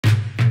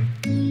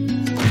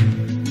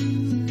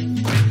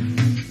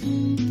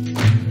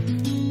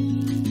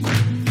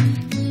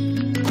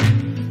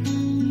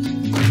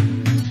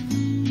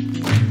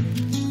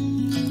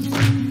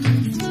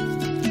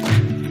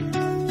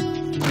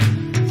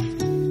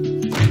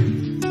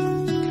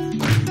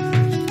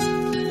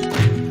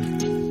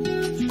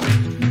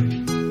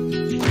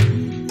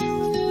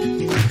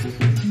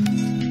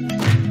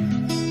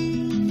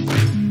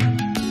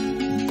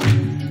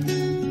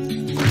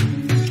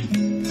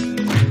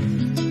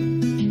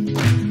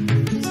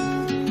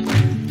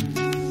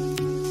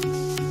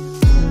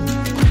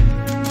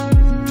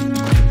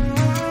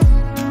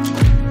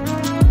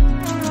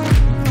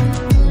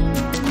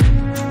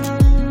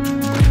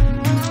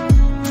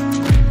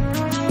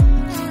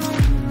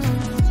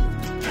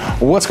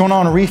What's going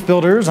on, Reef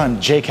Builders?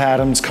 I'm Jake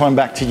Adams, coming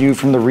back to you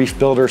from the Reef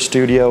Builder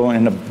studio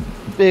in a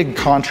big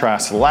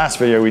contrast to the last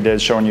video we did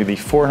showing you the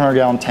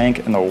 400-gallon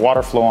tank and the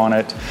water flow on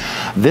it.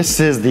 This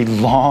is the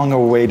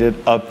long-awaited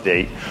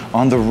update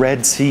on the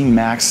Red Sea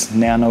Max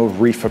Nano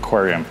Reef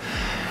Aquarium.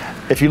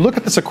 If you look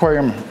at this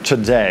aquarium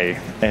today,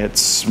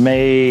 it's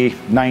May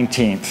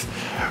 19th.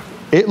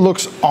 It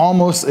looks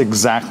almost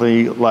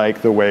exactly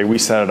like the way we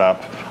set it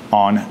up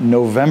on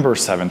November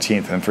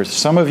 17th. And for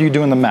some of you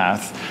doing the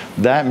math,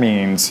 that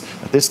means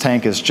that this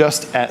tank is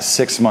just at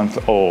 6 months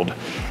old.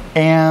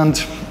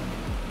 And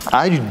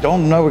I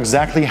don't know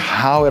exactly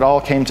how it all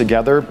came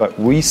together, but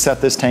we set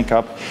this tank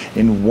up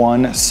in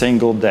one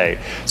single day.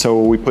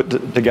 So we put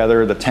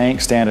together the tank,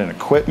 stand, and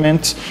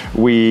equipment.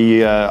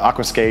 We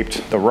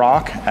aquascaped the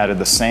rock, added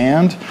the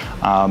sand,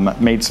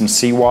 made some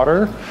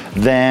seawater,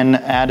 then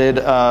added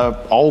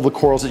all the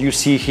corals that you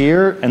see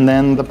here, and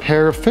then the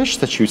pair of fish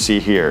that you see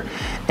here.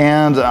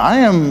 And I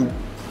am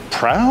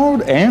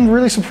proud and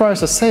really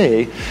surprised to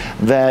say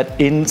that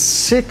in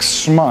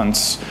 6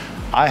 months,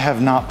 I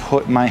have not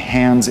put my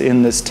hands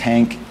in this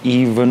tank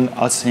even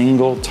a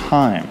single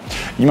time.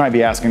 You might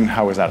be asking,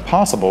 how is that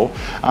possible?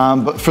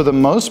 But for the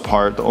most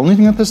part, the only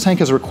thing that this tank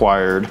has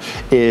required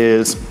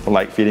is the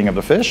light feeding of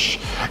the fish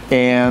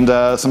and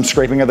some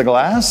scraping of the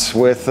glass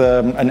with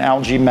an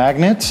algae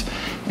magnet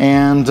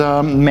and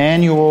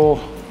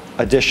manual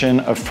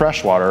addition of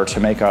fresh water to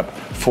make up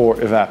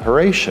for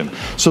evaporation.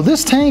 So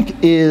this tank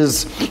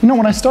is,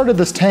 when I started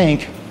this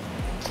tank,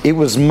 it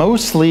was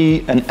mostly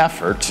an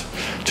effort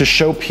to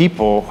show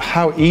people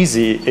how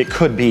easy it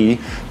could be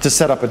to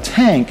set up a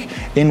tank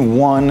in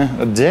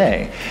one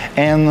day.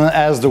 And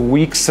as the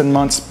weeks and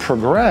months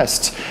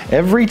progressed,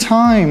 every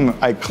time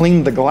I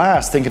cleaned the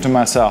glass thinking to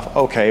myself,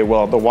 okay,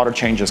 well, the water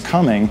change is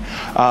coming,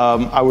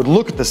 I would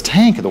look at this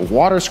tank, the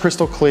water's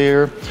crystal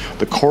clear,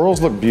 the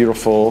corals look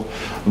beautiful,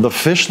 the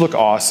fish look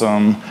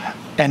awesome,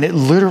 and it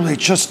literally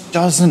just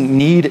doesn't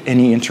need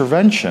any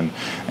intervention.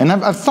 And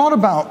I've thought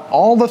about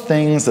all the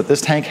things that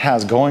this tank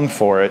has going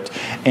for it,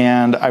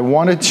 and I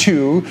wanted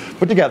to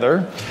put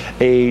together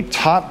a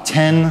top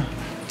 10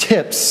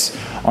 tips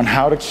on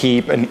how to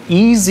keep an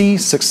easy,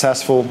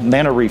 successful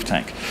Nano Reef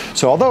tank.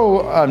 So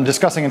although I'm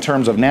discussing in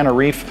terms of Nano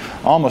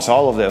Reef, almost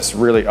all of this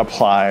really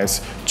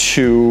applies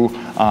to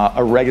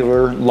a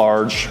regular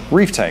large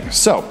reef tank.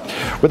 So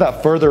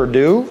without further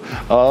ado,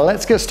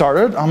 let's get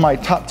started on my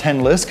top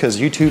 10 list, because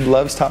YouTube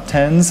loves top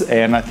 10s,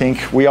 and I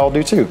think we all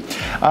do too.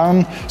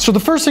 So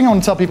the first thing I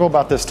want to tell people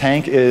about this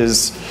tank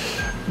is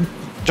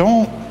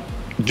don't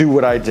do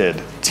what I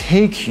did.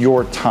 Take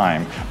your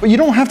time, but you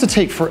don't have to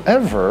take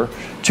forever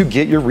to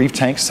get your reef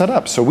tank set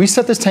up. So we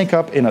set this tank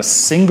up in a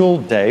single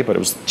day, but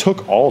it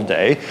took all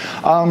day.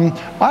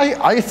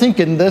 I think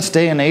in this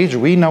day and age,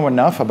 we know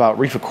enough about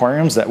reef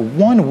aquariums that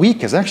 1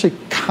 week is actually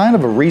kind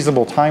of a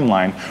reasonable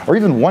timeline, or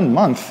even 1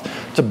 month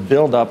to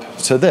build up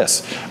to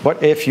this.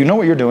 But if you know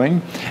what you're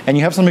doing and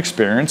you have some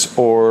experience,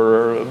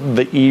 or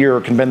the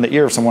ear can bend the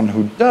ear of someone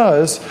who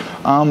does,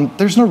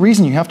 there's no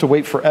reason you have to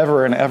wait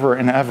forever and ever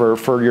and ever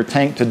for your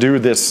tank to do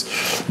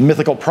this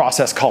mythical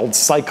process called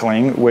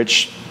cycling,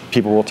 which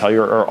people will tell you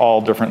are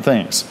all different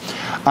things.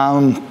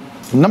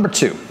 Number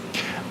 2,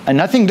 and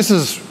I think this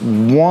is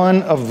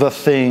one of the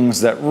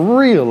things that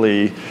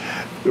really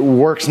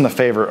works in the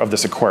favor of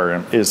this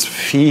aquarium, is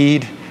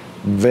feed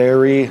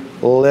very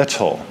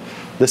little.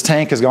 This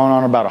tank has gone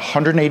on about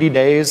 180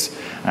 days,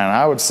 and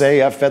I would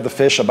say I've fed the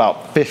fish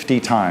about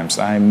 50 times.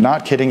 I'm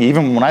not kidding.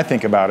 Even when I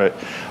think about it,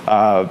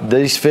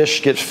 these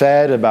fish get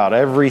fed about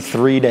every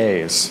 3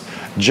 days.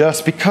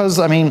 Just because,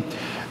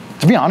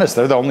 to be honest,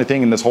 they're the only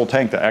thing in this whole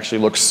tank that actually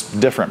looks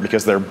different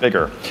because they're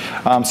bigger.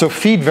 So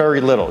feed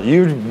very little.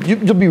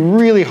 You'll be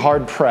really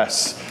hard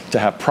pressed to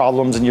have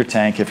problems in your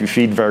tank if you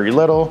feed very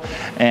little,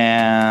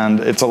 and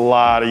it's a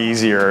lot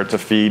easier to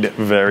feed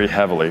very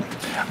heavily.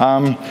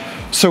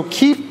 So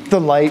keep the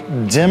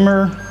light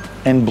dimmer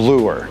and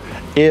bluer.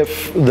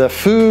 If the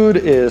food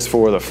is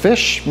for the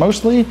fish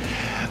mostly,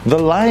 the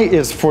light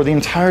is for the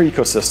entire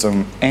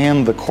ecosystem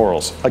and the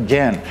corals.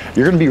 Again,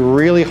 you're going to be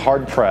really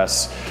hard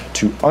pressed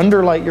to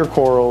underlight your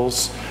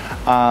corals.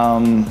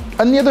 And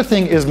the other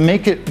thing is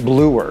make it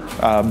bluer.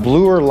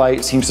 Bluer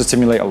light seems to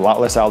stimulate a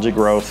lot less algae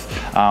growth.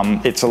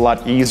 It's a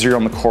lot easier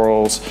on the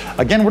corals.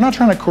 Again, we're not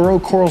trying to grow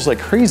corals like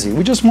crazy.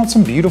 We just want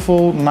some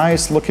beautiful,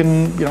 nice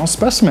looking,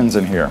 specimens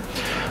in here.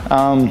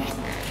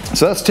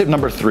 So that's tip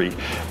number 3.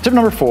 Tip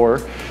number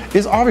 4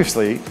 is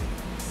obviously,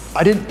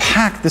 I didn't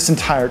pack this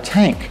entire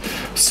tank.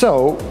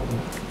 So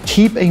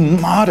keep a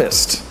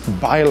modest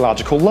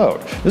biological load.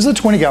 This is a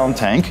 20-gallon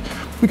tank.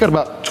 We got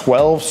about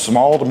 12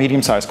 small to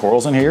medium-sized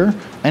corals in here,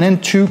 and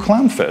then 2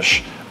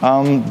 clownfish.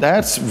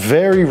 That's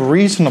very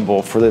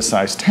reasonable for this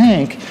size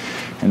tank.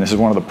 And this is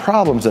one of the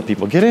problems that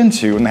people get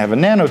into when they have a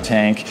nano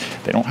tank.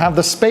 They don't have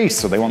the space,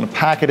 so they want to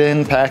pack it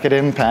in, pack it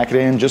in, pack it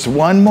in. Just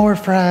one more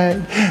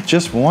frag,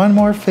 just one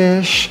more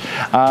fish.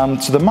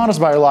 So the modest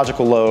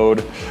biological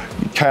load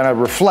kind of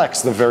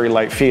reflects the very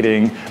light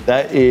feeding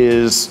that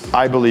is,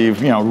 I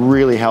believe,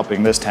 really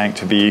helping this tank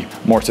to be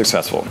more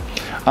successful.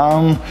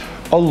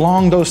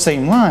 along those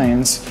same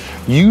lines,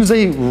 use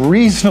a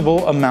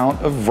reasonable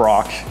amount of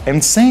rock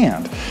and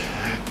sand.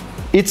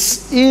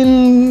 It's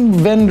in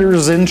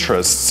vendors'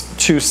 interests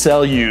to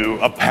sell you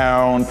a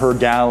pound per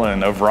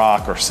gallon of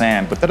rock or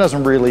sand, but that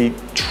doesn't really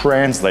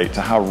translate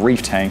to how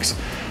reef tanks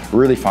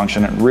really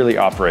function and really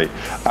operate.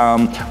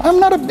 I'm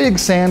not a big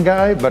sand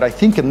guy, but I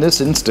think in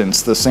this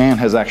instance, the sand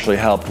has actually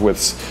helped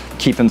with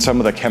keeping some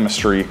of the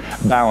chemistry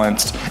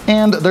balanced.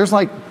 And there's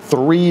like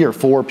 3 or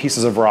 4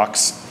 pieces of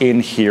rocks in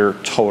here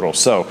total.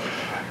 So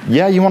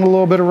yeah, you want a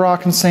little bit of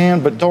rock and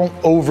sand, but don't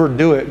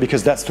overdo it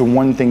because that's the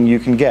one thing you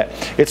can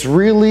get. It's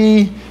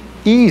really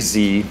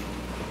easy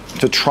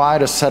to try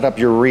to set up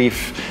your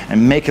reef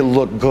and make it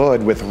look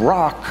good with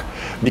rock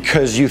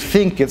because you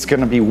think it's going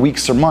to be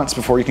weeks or months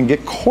before you can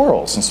get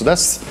corals. And so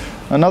that's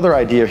another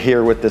idea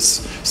here with this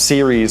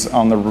series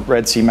on the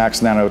Red Sea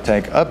Max Nano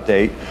Tank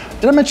update.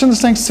 Did I mention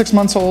this tank's 6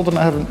 months old and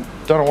I haven't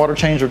done a water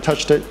change or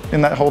touched it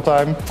in that whole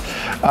time?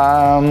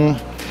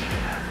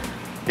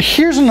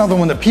 Here's another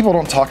one that people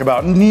don't talk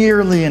about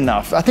nearly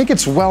enough. I think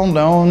it's well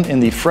known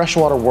in the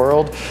freshwater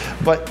world,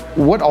 but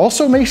what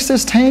also makes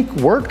this tank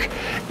work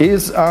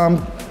is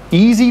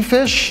easy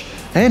fish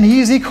and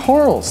easy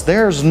corals.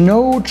 There's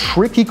no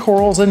tricky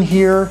corals in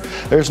here.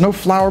 There's no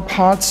flower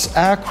pots,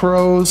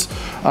 acros,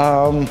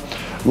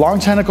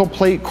 long tentacle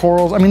plate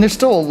corals. I mean, there's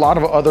still a lot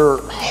of other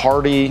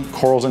hardy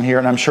corals in here,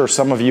 and I'm sure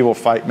some of you will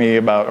fight me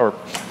about or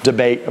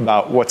debate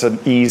about what's an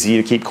easy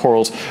to keep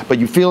corals, but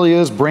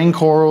euphyllias, brain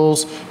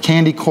corals,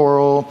 candy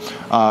coral,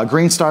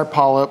 green star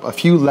polyp, a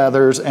few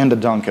leathers, and a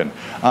Duncan.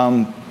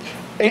 And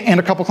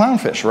a couple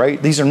clownfish, right?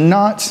 These are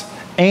not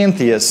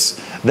anthias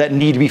that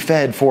need to be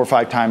fed 4 or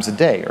 5 times a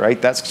day, right?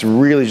 That's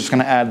really just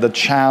gonna add the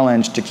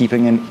challenge to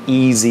keeping an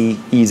easy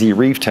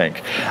reef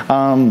tank.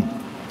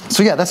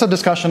 So yeah, that's a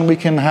discussion we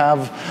can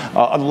have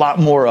a lot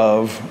more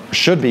of,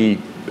 should be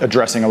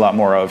addressing a lot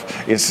more of,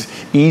 is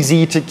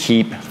easy to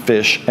keep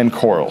fish and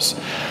corals.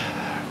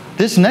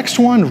 This next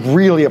one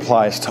really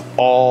applies to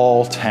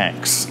all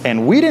tanks,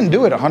 and we didn't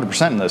do it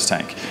 100% in this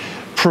tank.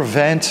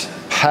 Prevent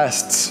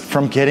pests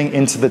from getting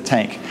into the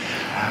tank.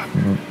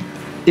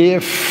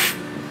 If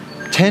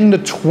 10 to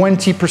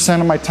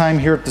 20% of my time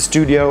here at the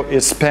studio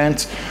is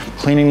spent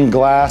cleaning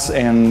glass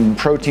and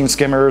protein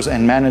skimmers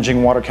and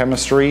managing water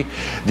chemistry,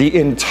 the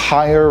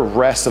entire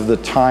rest of the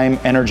time,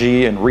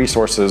 energy, and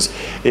resources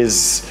is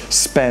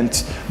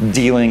spent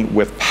dealing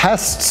with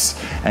pests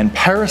and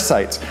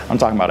parasites. I'm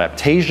talking about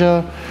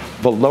Aptasia,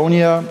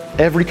 Valonia,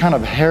 every kind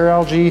of hair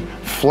algae,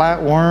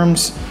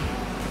 flatworms.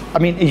 I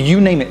mean, you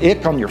name it,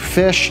 ick on your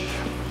fish.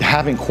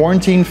 Having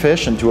quarantine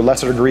fish, and to a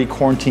lesser degree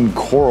quarantine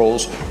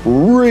corals,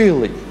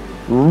 really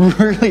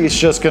is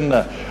just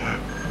gonna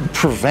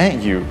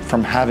prevent you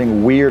from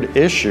having weird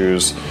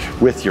issues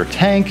with your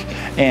tank,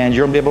 and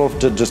you're gonna be able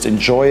to just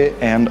enjoy it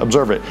and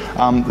observe it.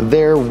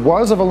 There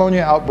was a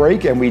Valonia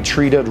outbreak, and we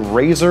treated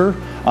razor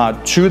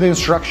to the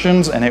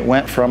instructions, and it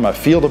went from a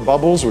field of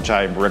bubbles, which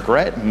I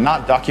regret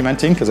not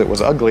documenting because it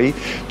was ugly,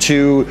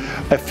 to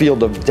a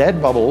field of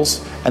dead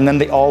bubbles, and then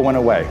they all went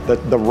away.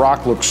 The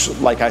rock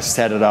looks like I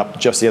set it up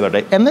just the other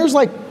day, and there's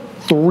like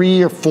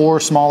 3 or 4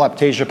 small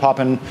Aptasia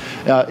popping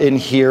in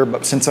here,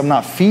 but since I'm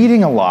not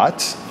feeding a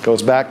lot,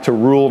 goes back to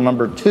rule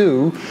number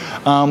 2,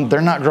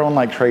 they're not growing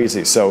like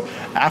crazy. So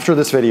after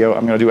this video,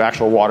 I'm gonna do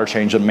actual water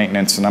change and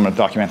maintenance, and I'm gonna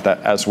document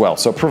that as well.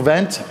 So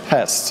prevent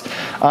pests.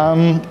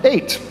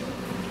 8,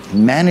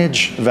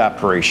 manage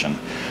evaporation.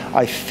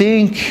 I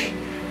think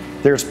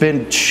there's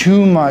been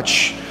too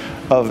much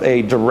of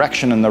a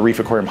direction in the reef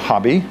aquarium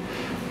hobby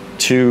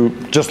to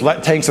just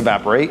let tanks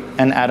evaporate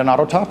and add an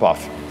auto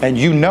top-off. And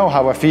you know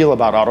how I feel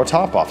about auto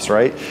top-offs,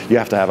 right? You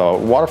have to have a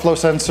water flow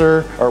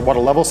sensor or water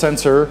level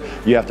sensor,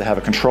 you have to have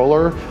a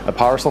controller, a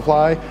power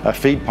supply, a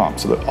feed pump.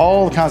 So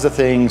all the kinds of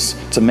things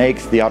to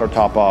make the auto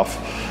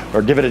top-off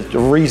or give it a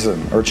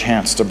reason or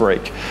chance to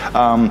break.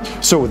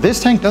 So this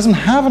tank doesn't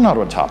have an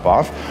auto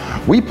top-off.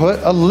 We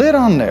put a lid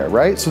on there,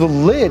 right? So the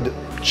lid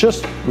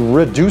just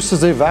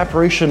reduces the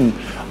evaporation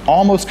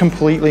almost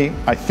completely.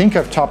 I think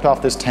I've topped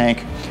off this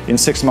tank in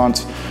 6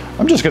 months.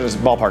 I'm just gonna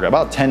ballpark it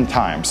about 10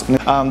 times.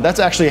 That's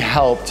actually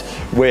helped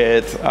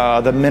with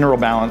the mineral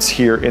balance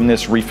here in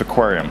this reef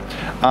aquarium.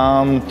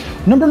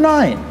 Number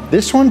 9,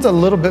 this one's a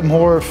little bit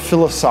more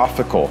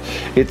philosophical.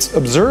 It's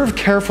observe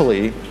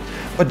carefully,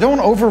 but don't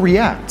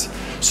overreact.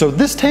 So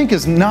this tank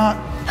is not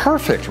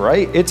perfect,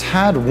 right? It's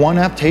had 1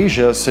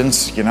 Aptasia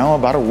since, you know,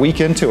 about a week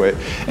into it.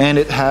 And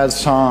it has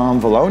some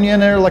Valonia in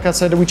there, like I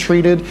said, that we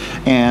treated.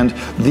 And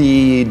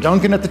the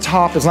Duncan at the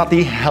top is not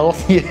the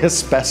healthiest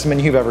specimen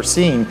you've ever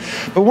seen.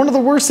 But one of the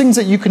worst things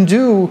that you can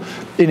do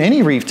in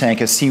any reef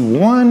tank is see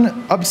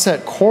 1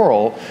 upset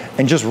coral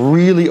and just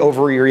really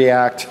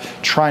overreact,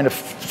 trying to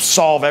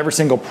solve every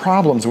single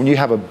problem when you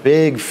have a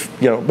big,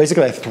 you know,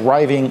 basically a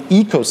thriving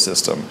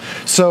ecosystem.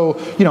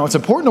 So, you know, it's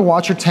important to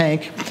watch your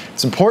tank.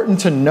 It's important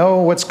to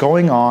know what's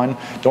going on.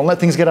 Don't let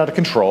things get out of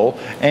control,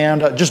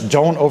 and just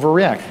don't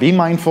overreact. Be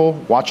mindful,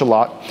 watch a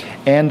lot.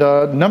 And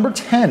number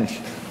 10,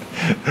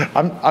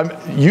 I'm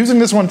using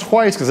this one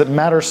twice because it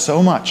matters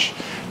so much.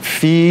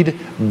 feed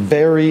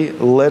very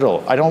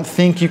little. I don't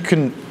think you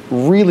can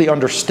really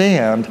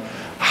understand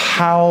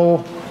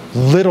how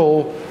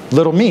little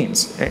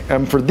means.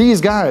 And for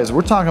these guys,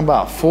 we're talking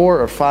about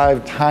 4 or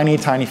 5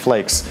 tiny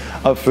flakes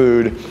of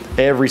food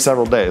every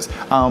several days.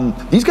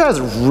 These guys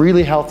are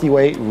really healthy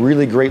weight,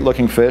 really great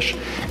looking fish.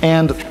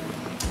 And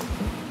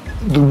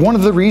one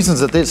of the reasons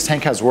that this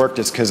tank has worked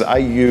is because I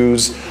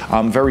use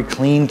very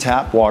clean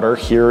tap water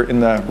here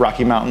in the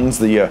Rocky Mountains,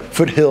 the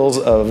foothills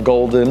of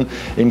Golden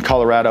in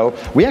Colorado.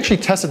 We actually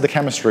tested the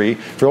chemistry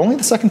for only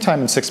the second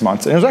time in 6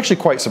 months, and it was actually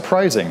quite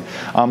surprising.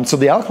 So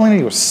the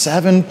alkalinity was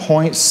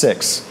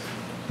 7.6,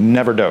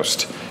 never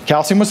dosed.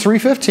 Calcium was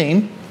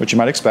 315, which you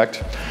might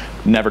expect,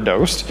 never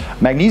dosed.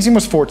 Magnesium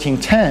was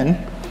 1410,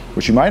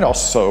 which you might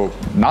also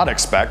not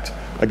expect.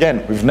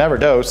 Again, we've never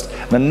dosed.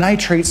 The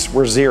nitrates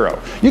were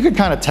 0. You could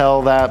kind of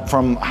tell that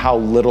from how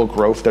little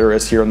growth there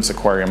is here in this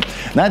aquarium.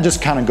 And that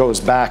just kind of goes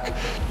back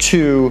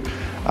to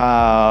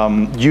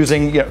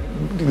using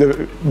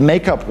the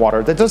makeup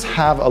water that does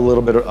have a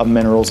little bit of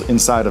minerals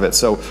inside of it.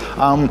 So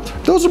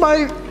those are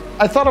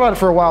I thought about it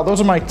for a while.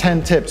 Those are my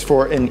 10 tips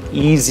for an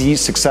easy,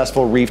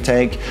 successful reef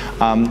tank.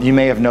 You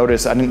may have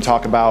noticed I didn't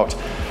talk about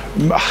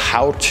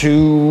how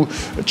to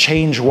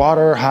change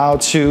water, how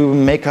to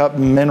make up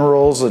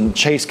minerals and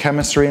chase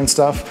chemistry and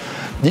stuff.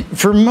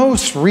 For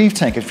most reef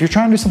tank, if you're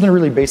trying to do something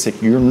really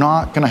basic, you're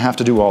not gonna have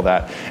to do all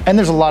that. And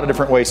there's a lot of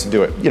different ways to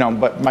do it,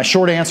 but my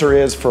short answer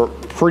is for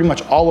pretty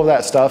much all of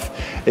that stuff,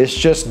 is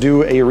just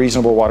do a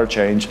reasonable water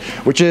change,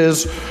 which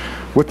is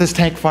what this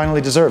tank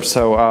finally deserves.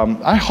 So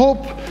I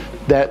hope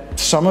that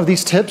some of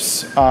these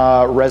tips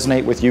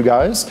resonate with you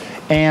guys,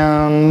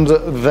 and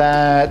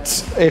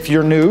that if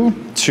you're new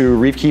to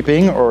reef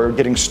keeping or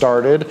getting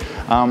started,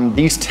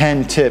 these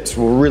 10 tips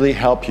will really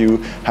help you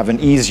have an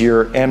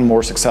easier and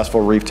more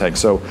successful reef tank.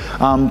 So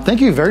thank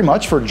you very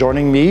much for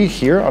joining me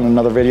here on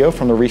another video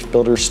from the Reef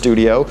Builder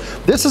Studio.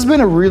 This has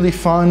been a really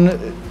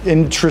fun,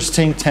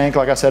 interesting tank.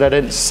 Like I said, I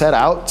didn't set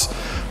out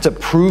to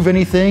prove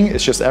anything.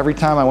 It's just every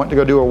time I went to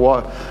go do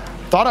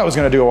thought I was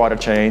going to do a water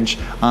change,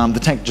 the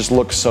tank just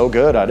looked so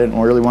good I didn't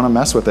really want to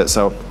mess with it.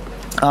 So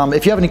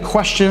if you have any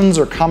questions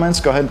or comments,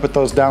 go ahead and put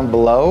those down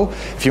below.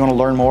 If you want to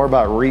learn more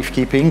about reef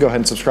keeping, go ahead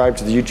and subscribe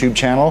to the YouTube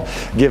channel.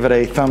 Give it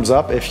a thumbs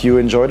up if you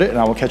enjoyed it, and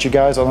I will catch you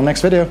guys on the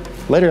next video.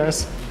 Later,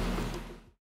 guys.